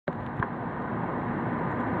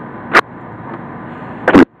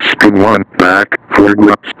Spin 1, back,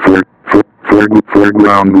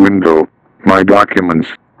 foreground window. My documents.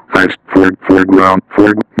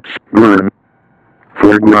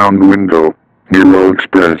 Foreground window. Nero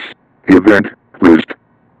Express. Event list.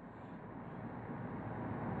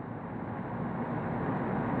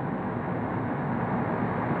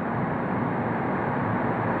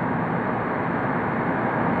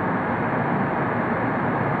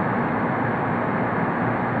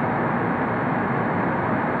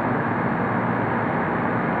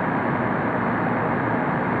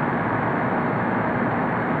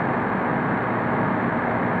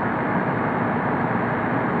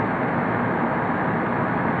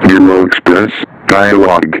 Nero Express,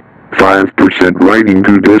 dialogue, 5% writing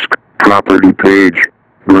to disk, property page,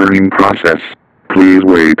 burning process, please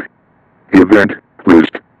wait. Event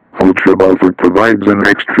list, Ultra Buffer provides an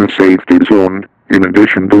extra safety zone, in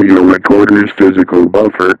addition to your recorder's physical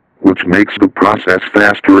buffer, which makes the process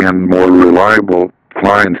faster and more reliable.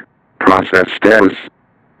 Client, process status,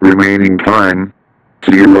 remaining time,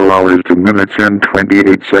 0 hours 2 minutes and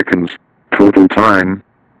 28 seconds, total time,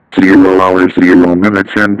 0 hours 0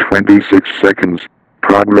 minutes and 26 seconds.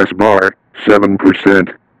 Progress bar,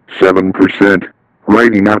 7%, 7%.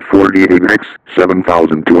 Writing at 48x,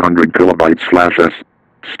 7200 kilobytes /s.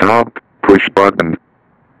 Stop, push button.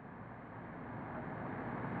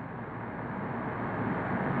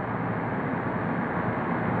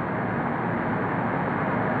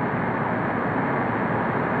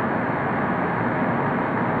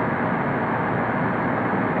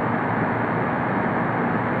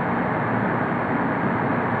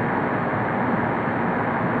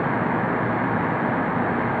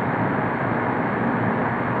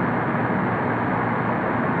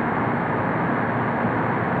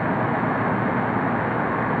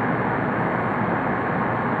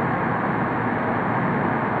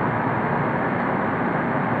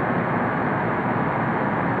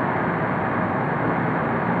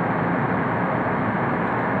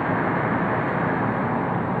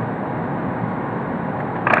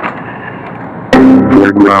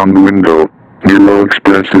 Foreground window. Nero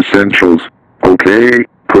Express Essentials. OK,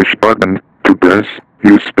 push button, to press,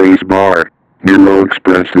 use space bar. Nero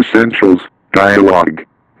Express Essentials, dialogue.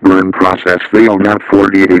 Burn process failed at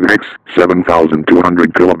 48x,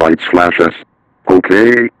 7200 kilobytes /s.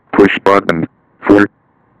 OK, push button, for.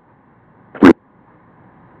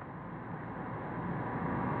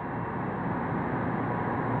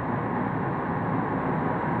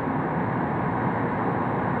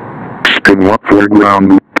 Spin 1,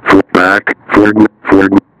 foreground, back,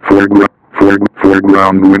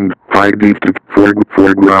 foreground wind, ID to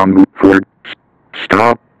foreground,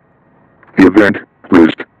 stop, event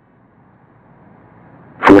list,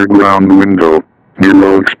 foreground window,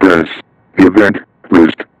 Nero Express, event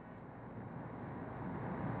list.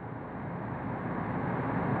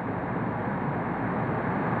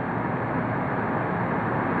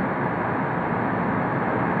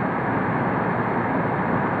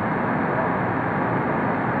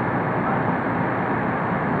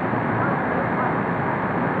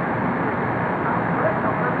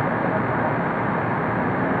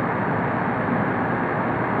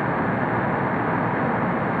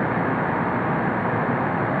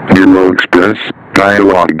 Nero Express,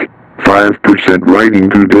 dialogue, 5% writing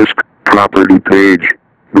to disk, property page,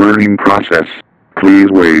 burning process, please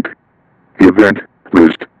wait. Event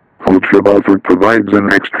list, Ultra Buffer provides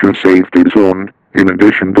an extra safety zone, in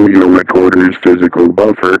addition to your recorder's physical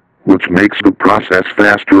buffer, which makes the process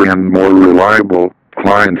faster and more reliable.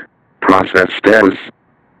 Client, process status,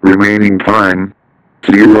 remaining time,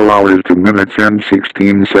 0 hours 2 minutes and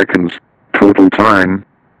 16 seconds, total time,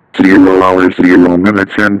 0 hours 0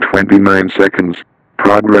 minutes and 29 seconds.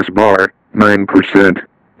 Progress bar, 9%,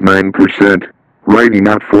 9%. Writing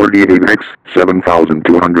at 48x,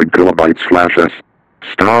 7200 kilobytes /s.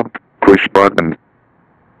 Stop, push button.